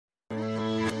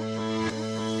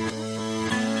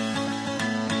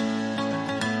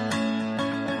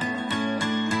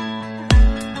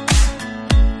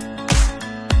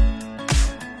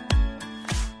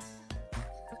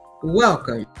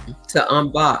Welcome to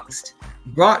Unboxed,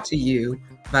 brought to you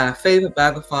by Favored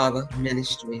by the Father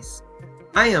Ministries.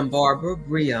 I am Barbara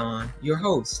Breon, your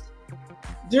host.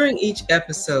 During each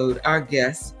episode, our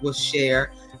guests will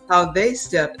share how they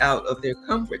stepped out of their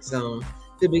comfort zone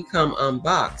to become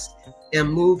unboxed and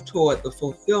move toward the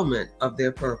fulfillment of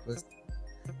their purpose.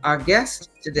 Our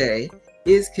guest today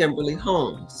is Kimberly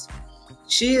Holmes.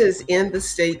 She is in the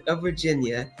state of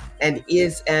Virginia and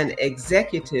is an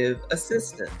executive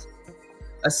assistant,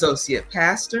 associate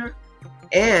pastor,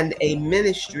 and a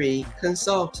ministry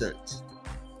consultant.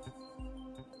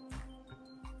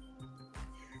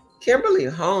 Kimberly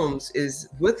Holmes is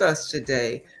with us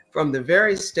today from the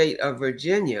very state of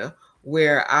Virginia,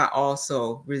 where I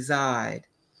also reside.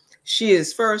 She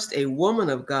is first a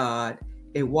woman of God,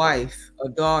 a wife, a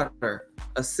daughter,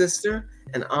 a sister,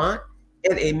 an aunt,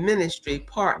 and a ministry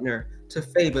partner to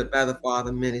Favored by the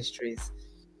Father Ministries.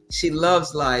 She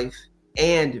loves life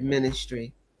and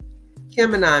ministry.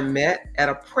 Kim and I met at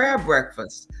a prayer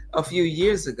breakfast a few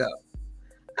years ago.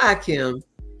 Hi, Kim.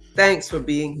 Thanks for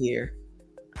being here.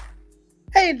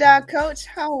 Hey, Doc Coach,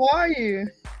 how are you?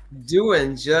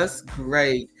 Doing just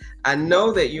great. I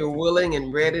know that you're willing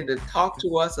and ready to talk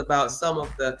to us about some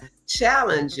of the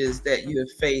challenges that you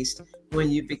have faced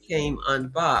when you became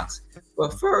unboxed.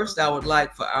 But first, I would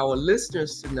like for our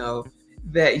listeners to know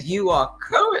that you are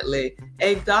currently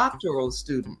a doctoral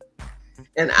student.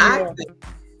 And I Yeah. think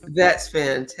that's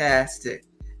fantastic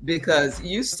because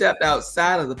you stepped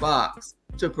outside of the box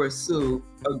to pursue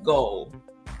a goal.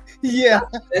 Yeah.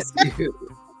 Bless you.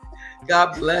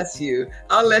 God bless you.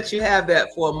 I'll let you have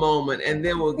that for a moment and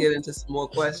then we'll get into some more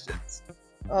questions.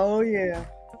 Oh, yeah.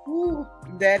 Woo,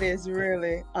 that is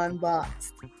really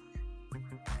unboxed.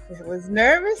 It was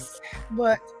nervous,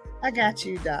 but I got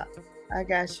you, Doc. I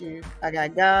got you. I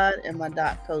got God and my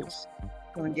Doc Coach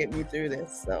going to get me through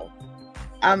this. So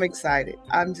I'm excited.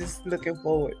 I'm just looking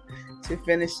forward to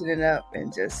finishing it up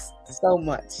and just so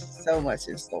much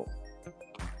in store.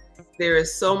 There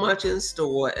is so much in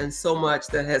store and so much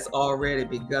that has already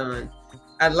begun.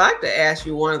 I'd like to ask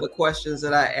you one of the questions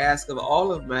that I ask of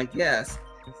all of my guests.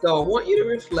 So I want you to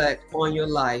reflect on your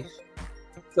life.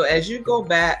 So as you go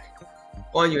back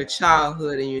on your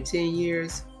childhood and your teen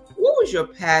years, what was your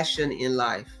passion in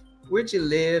life? Where'd you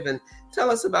live? And tell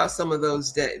us about some of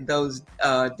those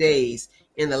days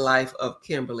in the life of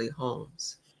Kimberly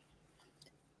Holmes.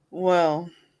 Well,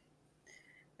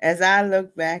 as I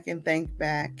look back and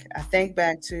I think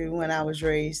back to when I was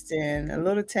raised in a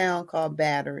little town called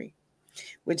Battery,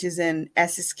 which is in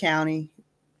Essex County,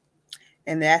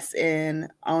 and that's in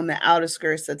on the outer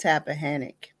skirts of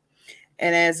Tappahannock.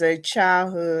 And as a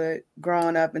childhood,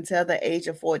 growing up until the age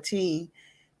of 14,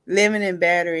 living in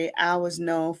Battery, I was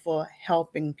known for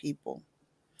helping people.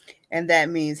 And that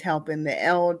means helping the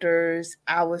elders.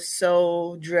 I was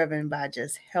so driven by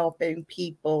just helping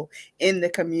people in the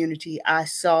community. I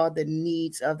saw the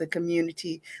needs of the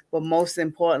community, but most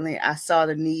importantly, I saw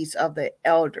the needs of the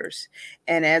elders.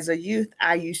 And as a youth,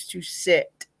 I used to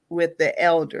sit with the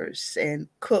elders and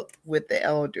cook with the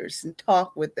elders and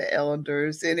talk with the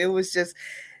elders. And it was just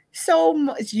so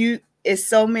much. It's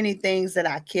so many things that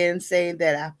I can say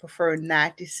that I prefer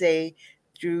not to say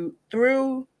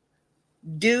through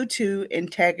due to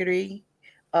integrity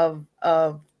of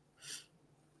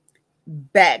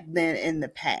back then in the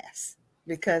past,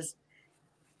 because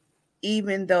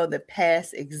even though the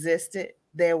past existed,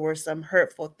 there were some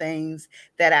hurtful things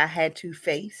that I had to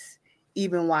face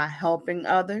even while helping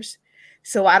others.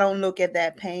 So I don't look at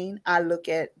that pain, I look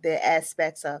at the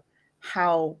aspects of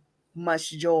how much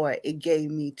joy it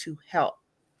gave me to help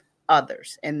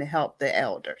others and to help the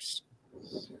elders.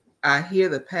 I hear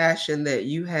the passion that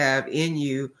you have in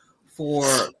you for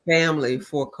family,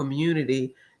 for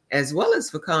community, as well as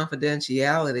for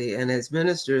confidentiality. And as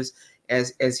ministers,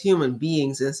 as human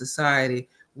beings in society,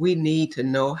 we need to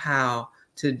know how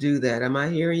to do that. Am I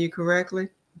hearing you correctly?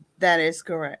 That is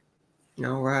correct.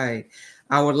 All right.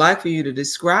 I would like for you to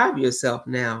describe yourself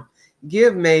now.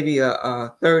 Give maybe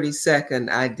a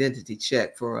 30-second identity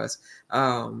check for us,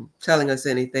 telling us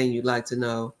anything you'd like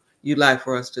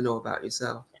for us to know about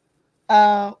yourself.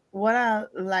 What I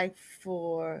like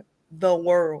for the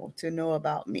world to know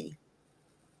about me,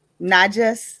 not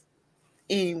just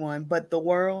anyone, but the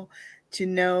world to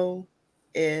know,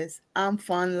 is I'm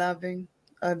fun loving,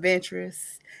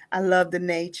 adventurous. I love the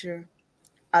nature.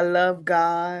 I love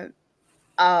God.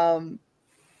 Um,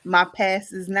 my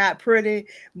past is not pretty,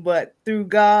 but through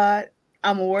God,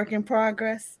 I'm a work in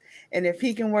progress. And if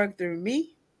He can work through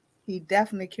me, He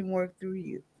definitely can work through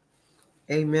you.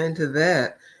 Amen to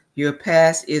that. Your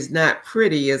past is not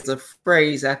pretty is a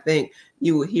phrase I think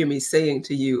you will hear me saying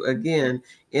to you again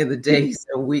in the days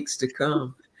and weeks to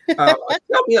come. Uh,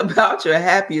 Tell me about your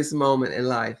happiest moment in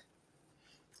life.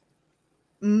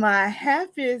 My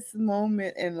happiest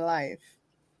moment in life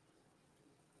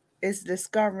is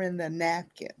discovering the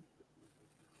napkin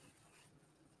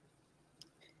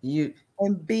You,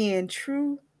 and being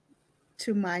true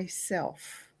to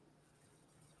myself.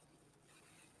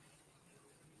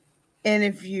 And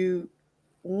if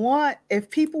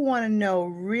people want to know,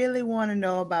 really want to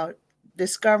know about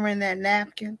discovering that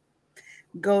napkin,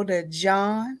 go to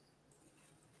John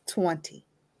 20.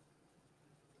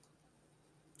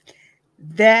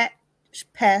 That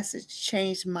passage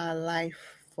changed my life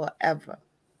forever.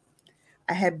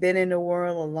 I had been in the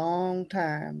world a long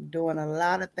time, doing a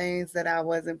lot of things that I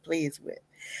wasn't pleased with.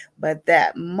 But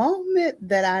that moment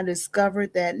that I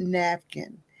discovered that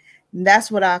napkin,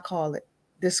 that's what I call it,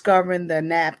 discovering the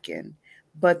napkin.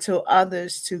 But to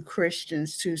others, to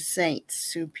Christians, to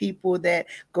saints, to people that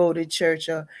go to church,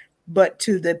 but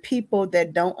to the people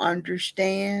that don't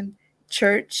understand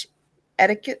church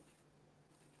etiquette,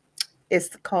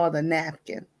 it's called a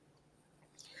napkin.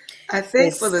 I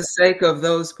think for It's the sake of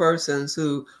those persons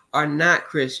who are not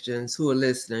Christians who are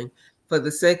listening, for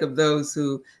the sake of those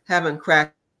who haven't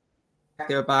cracked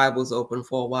their Bibles open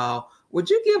for a while, would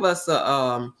you give us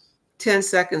a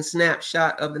 10-second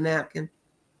snapshot of the napkin?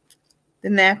 the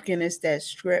napkin is that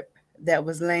strip that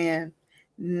was laying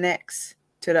next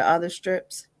to the other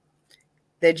strips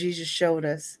that Jesus showed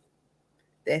us,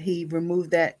 that he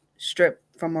removed that strip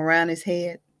from around his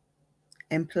head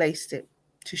and placed it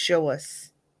to show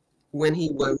us When he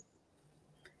was,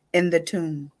 in the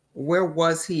tomb, where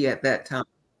was he at that time?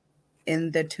 in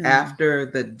the tomb. After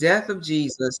the death of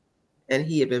Jesus and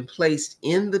he had been placed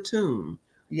in the tomb,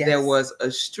 there Yes, was a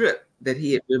strip that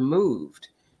he had removed.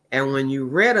 And when you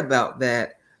read about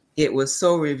that, it was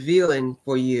so revealing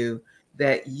for you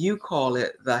that you call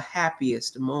it the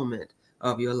happiest moment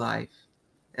of your life.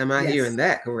 Am I hearing yes,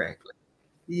 that correctly?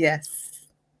 yes,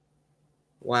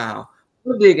 Wow.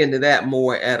 We'll dig into that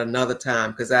more at another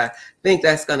time because I think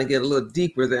that's going to get a little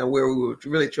deeper than where we were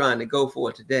really trying to go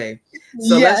for today.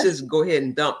 So let's yes. just go ahead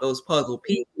and dump those puzzle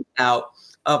pieces out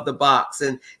of the box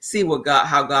and see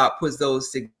how God puts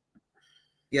those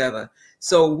together.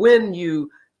 So when you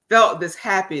felt this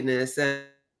happiness and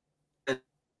in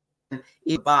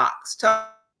the box, tell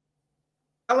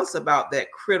us about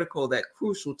that critical, that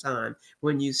crucial time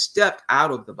when you stepped out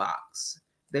of the box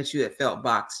that you had felt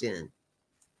boxed in.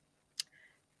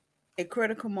 A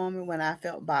critical moment when I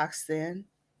felt boxed in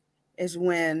is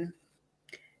when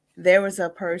there was a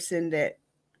person that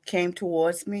came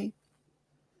towards me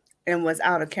and was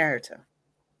out of character.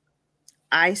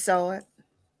 I saw it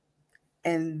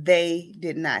and they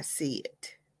did not see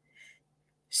it.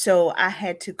 So I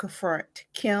had to confront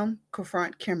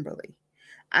Kimberly.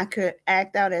 I could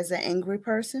act out as an angry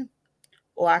person,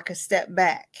 or I could step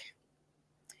back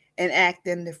and act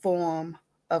in the form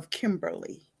of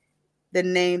Kimberly,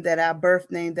 the birth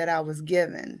name that I was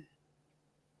given.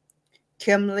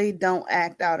 Kimberly don't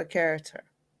act out of character.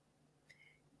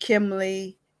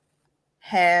 Kimberly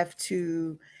have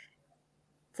to,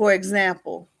 for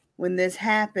example, when this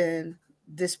happened,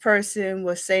 this person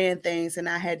was saying things and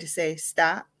I had to say,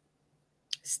 stop,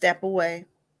 step away,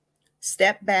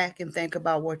 step back and think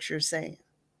about what you're saying.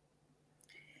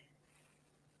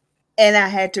 And I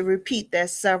had to repeat that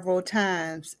several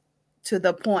times to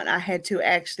the point I had to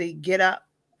actually get up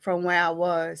from where I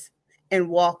was and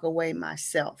walk away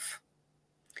myself.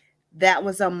 That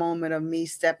was a moment of me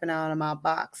stepping out of my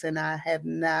box, and I have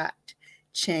not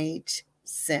changed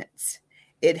since.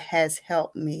 It has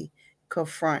helped me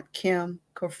confront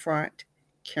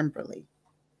Kimberly.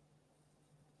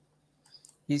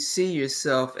 You see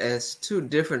yourself as two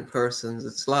different persons.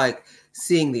 It's like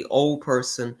seeing the old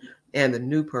person and the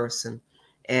new person,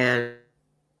 and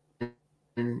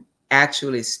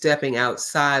actually stepping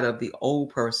outside of the old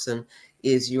person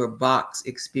is your box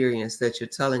experience that you're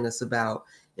telling us about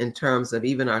in terms of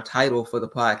even our title for the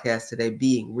podcast today,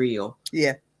 being real,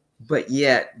 Yeah. but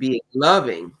yet being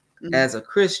loving Mm. as a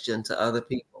Christian to other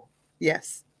people.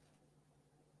 Yes.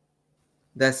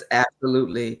 That's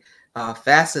absolutely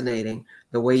fascinating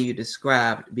the way you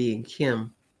described being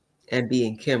Kim and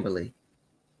being Kimberly.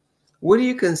 What do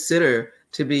you consider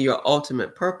to be your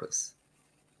ultimate purpose?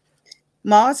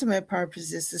 My ultimate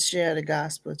purpose is to share the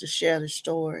gospel, to share the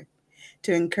story,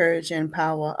 to encourage and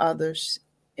empower others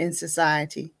in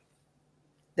society.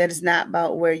 That is not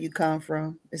about where you come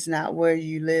from. It's not where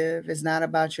you live. It's not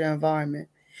about your environment.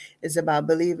 It's about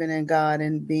believing in God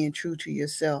and being true to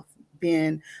yourself,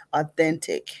 being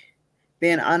authentic,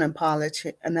 being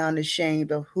unapologetic and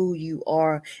unashamed of who you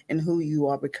are and who you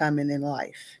are becoming in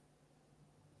life.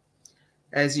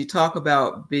 As you talk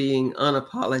about being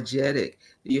unapologetic,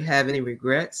 do you have any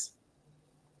regrets?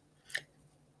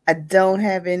 I don't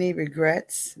have any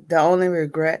regrets. The only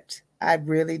regret I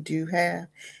really do have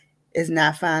is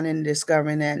not finding and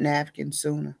discovering that napkin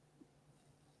sooner.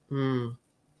 Mm.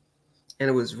 And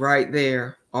it was right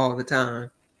there all the time.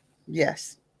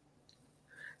 Yes.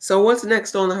 So, what's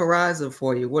next on the horizon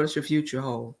for you? What does your future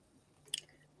hold?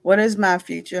 What is my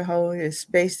future hold is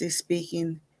basically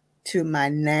speaking to my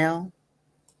now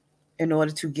in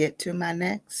order to get to my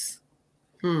next,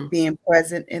 Hmm. being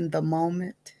present in the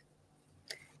moment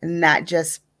and not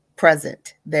just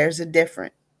present. There's a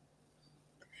difference.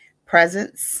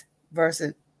 Presence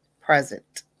versus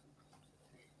present.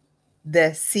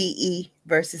 The CE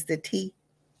versus the T.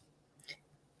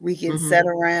 We can Mm-hmm. sit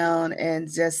around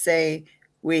and just say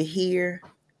we're here,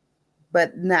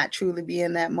 but not truly be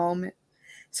in that moment.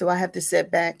 So I have to sit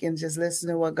back and just listen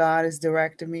to what God is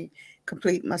directing me,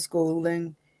 complete my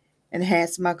schooling,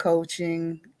 enhance my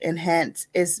coaching, enhance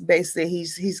it's basically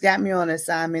he's got me on an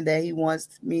assignment that he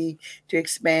wants me to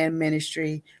expand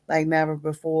ministry like never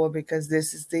before because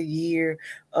this is the year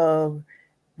of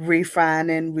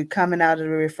refining. We're coming out of the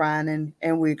refining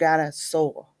and we gotta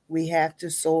soar. We have to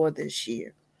soar this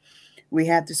year. We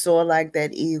have to soar like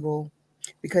that eagle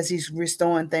because he's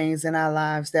restoring things in our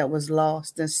lives that was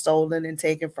lost and stolen and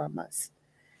taken from us.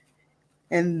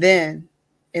 And then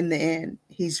in the end,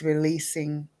 he's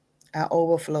releasing our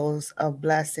overflows of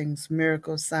blessings,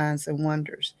 miracles, signs, and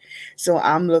wonders. So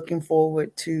I'm looking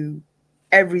forward to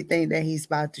everything that he's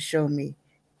about to show me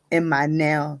in my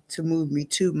now to move me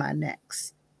to my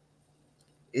next.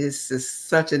 It's just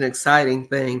such an exciting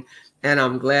thing. And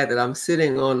I'm glad that I'm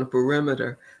sitting on the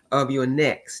perimeter of your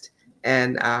next.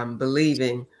 And I'm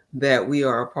believing that we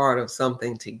are a part of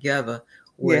something together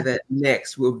where Yeah. that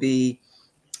next will be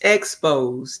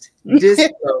exposed,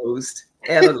 disclosed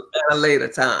at a later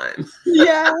time.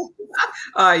 Yeah.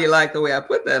 Oh, you like the way I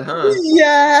put that, huh?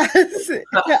 Yes.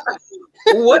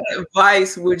 What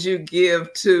advice would you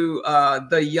give to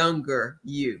the younger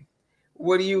you?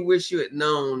 What do you wish you had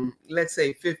known, let's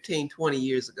say 15, 20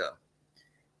 years ago?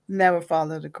 Never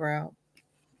follow the crowd.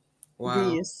 Be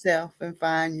Wow. yourself and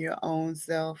find your own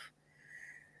self.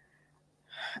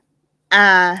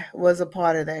 I was a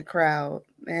part of that crowd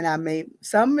and I made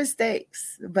some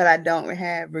mistakes, but I don't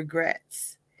have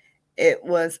regrets. It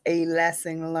was a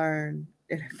lesson learned.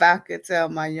 If I could tell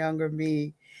my younger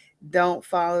me, don't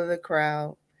follow the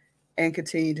crowd and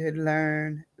continue to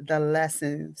learn the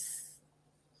lessons.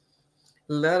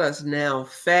 Let us now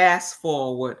fast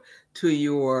forward to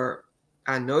your,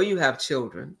 I know you have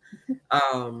children.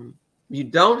 Um, you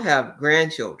don't have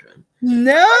grandchildren.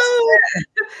 No,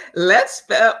 Let's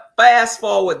fast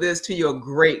forward this to your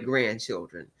great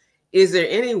grandchildren. Is there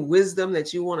any wisdom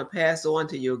that you want to pass on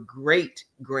to your great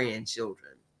grandchildren?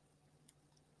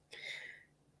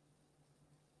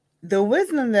 the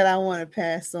wisdom that I want to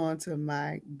pass on to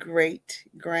my great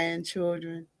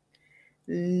grandchildren: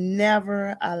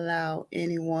 never allow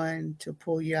anyone to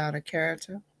pull you out of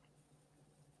character.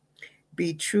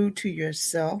 Be true to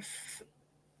yourself,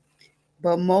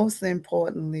 but most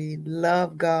importantly,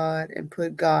 love God and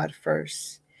put God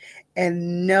first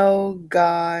and know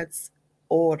God's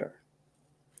order.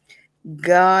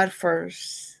 God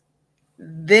first,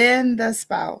 then the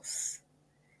spouse,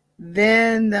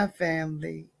 then the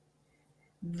family,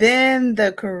 then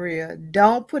the career.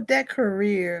 Don't put that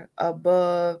career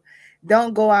above.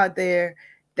 Don't go out there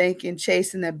thinking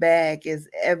chasing the bag is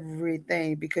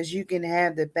everything because you can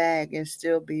have the bag and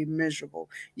still be miserable.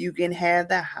 You can have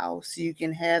the house, you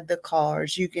can have the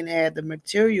cars, you can have the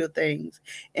material things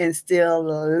and still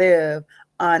live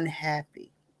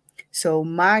unhappy. So,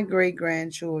 my great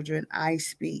grandchildren, I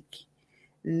speak.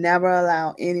 Never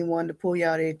allow anyone to pull you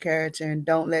out of your character and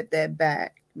don't let that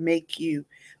bag make you,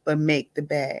 but make the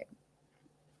bag.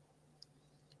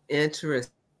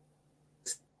 Interesting.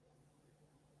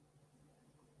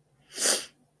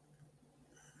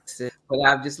 But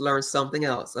I've just learned something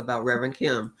else about Reverend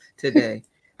Kim today.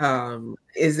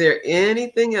 Is there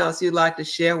anything else you'd like to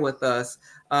share with us?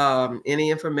 Any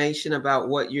information about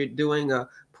what you're doing,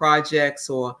 projects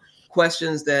or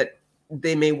questions that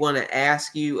they may want to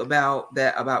ask you about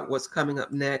that, about what's coming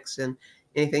up next, and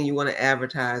anything you want to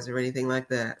advertise or anything like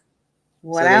that,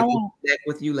 What so I they can want, connect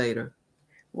with you later.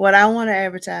 what I want to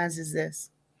advertise is this.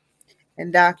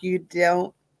 And Doc,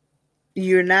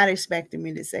 you're not expecting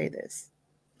me to say this,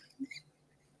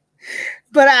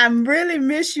 but I really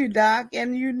miss you, Doc.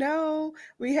 And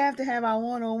we have to have our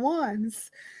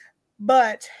one-on-ones.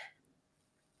 But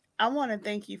I want to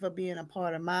thank you for being a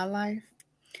part of my life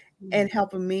and Mm.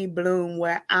 helping me bloom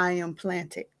where I am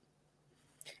planted.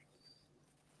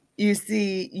 You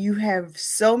see, you have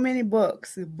so many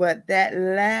books, but that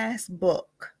last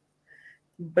book,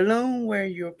 Bloom Where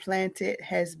You're Planted,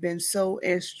 has been so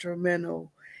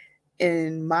instrumental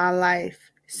in my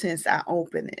life since I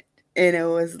opened it. And it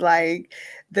was like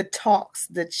the talks,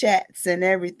 the chats, and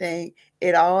everything.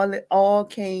 It all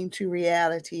came to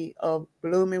reality of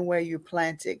blooming where you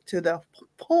planted to the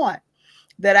point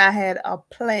that I had a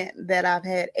plant that I've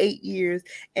had 8 years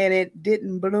and it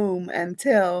didn't bloom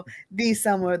until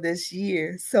December this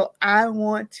year. So I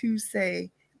want to say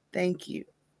thank you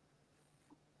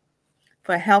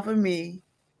for helping me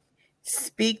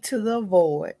speak to the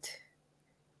void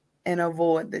and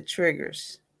avoid the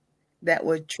triggers that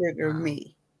would trigger Wow.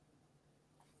 me.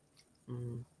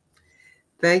 Mm.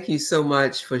 Thank you so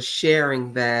much for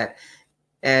sharing that.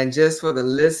 And just for the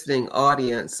listening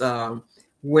audience,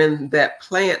 when that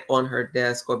plant on her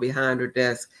desk or behind her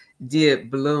desk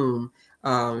did bloom,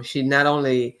 she not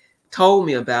only told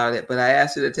me about it, but I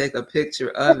asked her to take a picture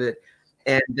of it.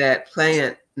 And that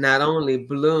plant not only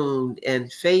bloomed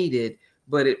and faded,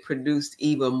 but it produced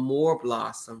even more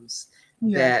blossoms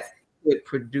Yes. that would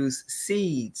produce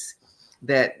seeds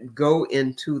that go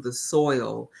into the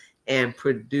soil and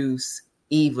produce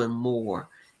even more.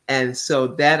 And so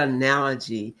that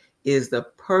analogy is the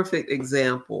perfect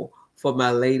example for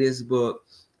my latest book,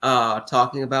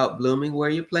 talking about blooming where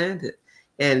you planted.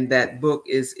 And that book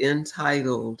is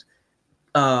entitled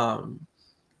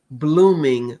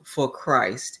Blooming for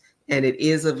Christ, and it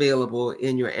is available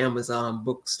in your Amazon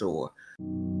bookstore.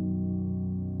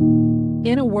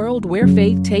 In a world where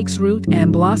faith takes root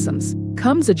and blossoms,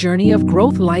 comes a journey of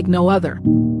growth like no other.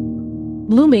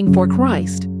 Blooming for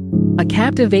Christ. A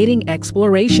captivating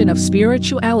exploration of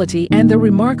spirituality and the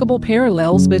remarkable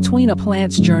parallels between a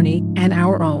plant's journey and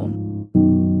our own.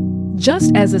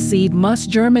 Just as a seed must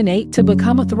germinate to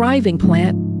become a thriving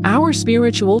plant, our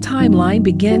spiritual timeline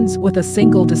begins with a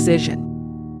single decision.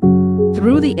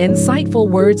 Through the insightful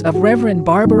words of Reverend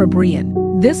Barbara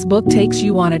Brian, this book takes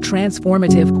you on a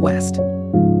transformative quest.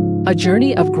 A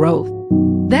journey of growth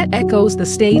that echoes the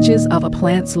stages of a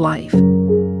plant's life.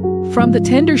 From the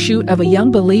tender shoot of a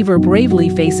young believer bravely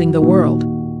facing the world,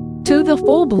 to the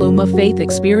full bloom of faith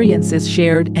experiences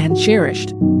shared and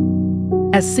cherished.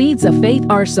 As seeds of faith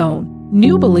are sown,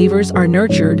 new believers are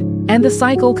nurtured, and the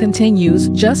cycle continues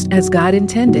just as God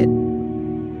intended.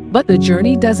 But the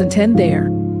journey doesn't end there.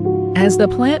 As the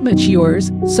plant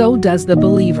matures, so does the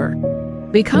believer,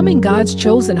 becoming God's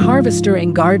chosen harvester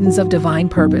in gardens of divine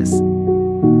purpose.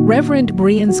 Reverend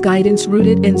Brian's guidance,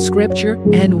 rooted in scripture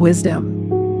and wisdom,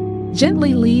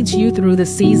 gently leads you through the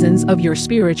seasons of your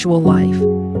spiritual life.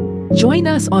 Join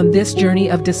us on this journey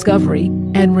of discovery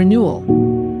and renewal.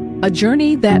 A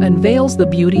journey that unveils the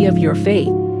beauty of your faith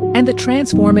and the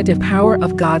transformative power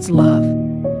of God's love.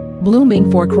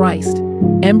 Blooming for Christ.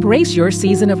 Embrace your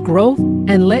season of growth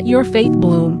and let your faith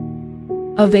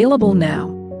bloom. Available now.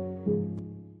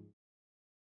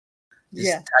 Just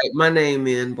Yeah. type my name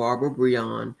in, Barbara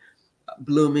Brian,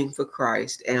 Blooming for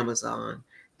Christ, Amazon.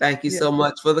 Thank you Yeah. so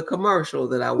much for the commercial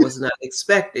that I was not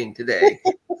expecting today.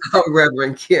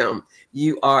 Reverend Kim,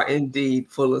 you are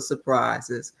indeed full of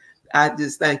surprises. I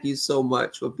just thank you so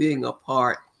much for being a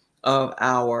part of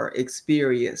our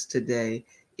experience today.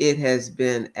 It has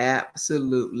been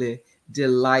absolutely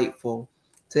delightful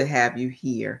to have you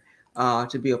here,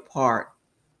 to be a part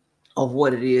of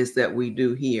what it is that we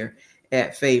do here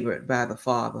at Favored by the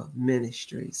Father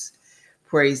Ministries.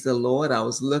 Praise the Lord. I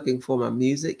was looking for my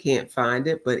music, can't find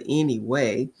it. But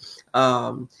anyway,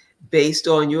 um, based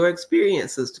on your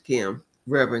experiences, Kim,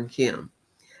 Reverend Kim,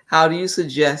 how do you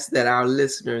suggest that our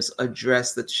listeners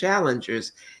address the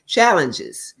challenges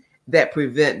that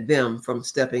prevent them from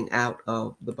stepping out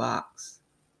of the box?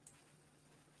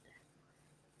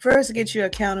 First, get your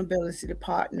accountability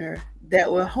partner that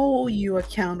will hold you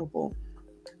accountable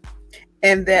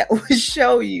and that will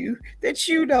show you that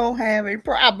you don't have a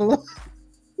problem.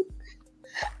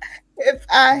 If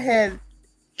I had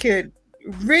could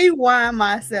rewind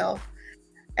myself,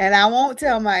 and I won't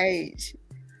tell my age,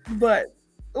 but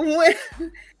when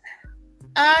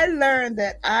I learned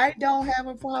that I don't have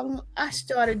a problem, I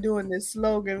started doing this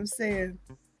slogan saying,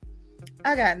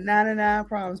 I got 99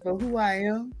 problems, but who I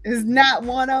am is not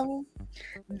one of them.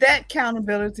 That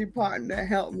accountability partner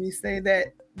helped me say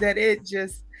that it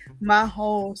just my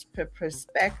whole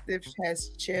perspective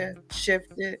has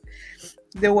shifted.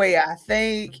 The way I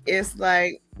think, it's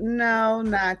like, no,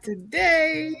 not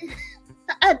today.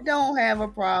 I don't have a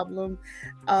problem.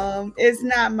 It's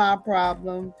not my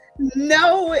problem.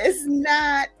 No, it's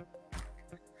not.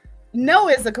 No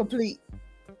is a complete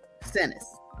sentence.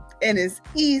 And it's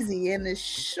easy and the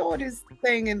shortest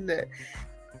thing in the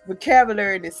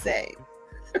vocabulary to say.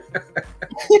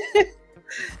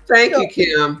 Thank you,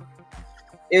 Kim.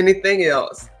 Anything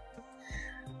else?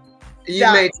 You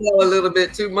may tell a little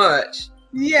bit too much.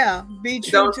 Yeah, be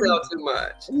true. Don't tell too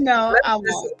much. No, I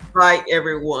Let's won't. invite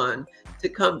everyone to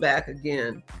come back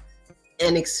again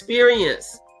and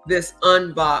experience this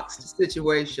unboxed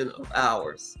situation of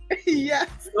ours.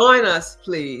 Yes. Join us,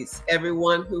 please,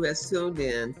 everyone who has tuned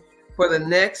in for the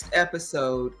next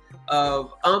episode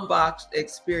of Unboxed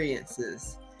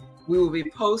Experiences. We will be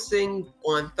posting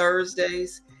on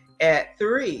Thursdays at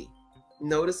 3.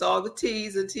 Notice all the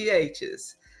T's and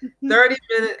TH's.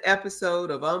 30-minute episode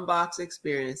of Unboxed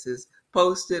Experiences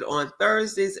posted on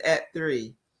Thursdays at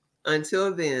 3.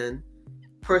 Until then,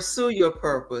 pursue your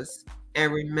purpose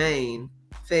and remain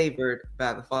favored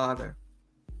by the Father.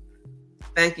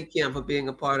 Thank you, Kim, for being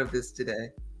a part of this today.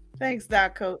 Thanks,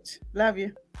 Doc Coach. Love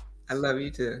you. I love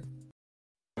you too.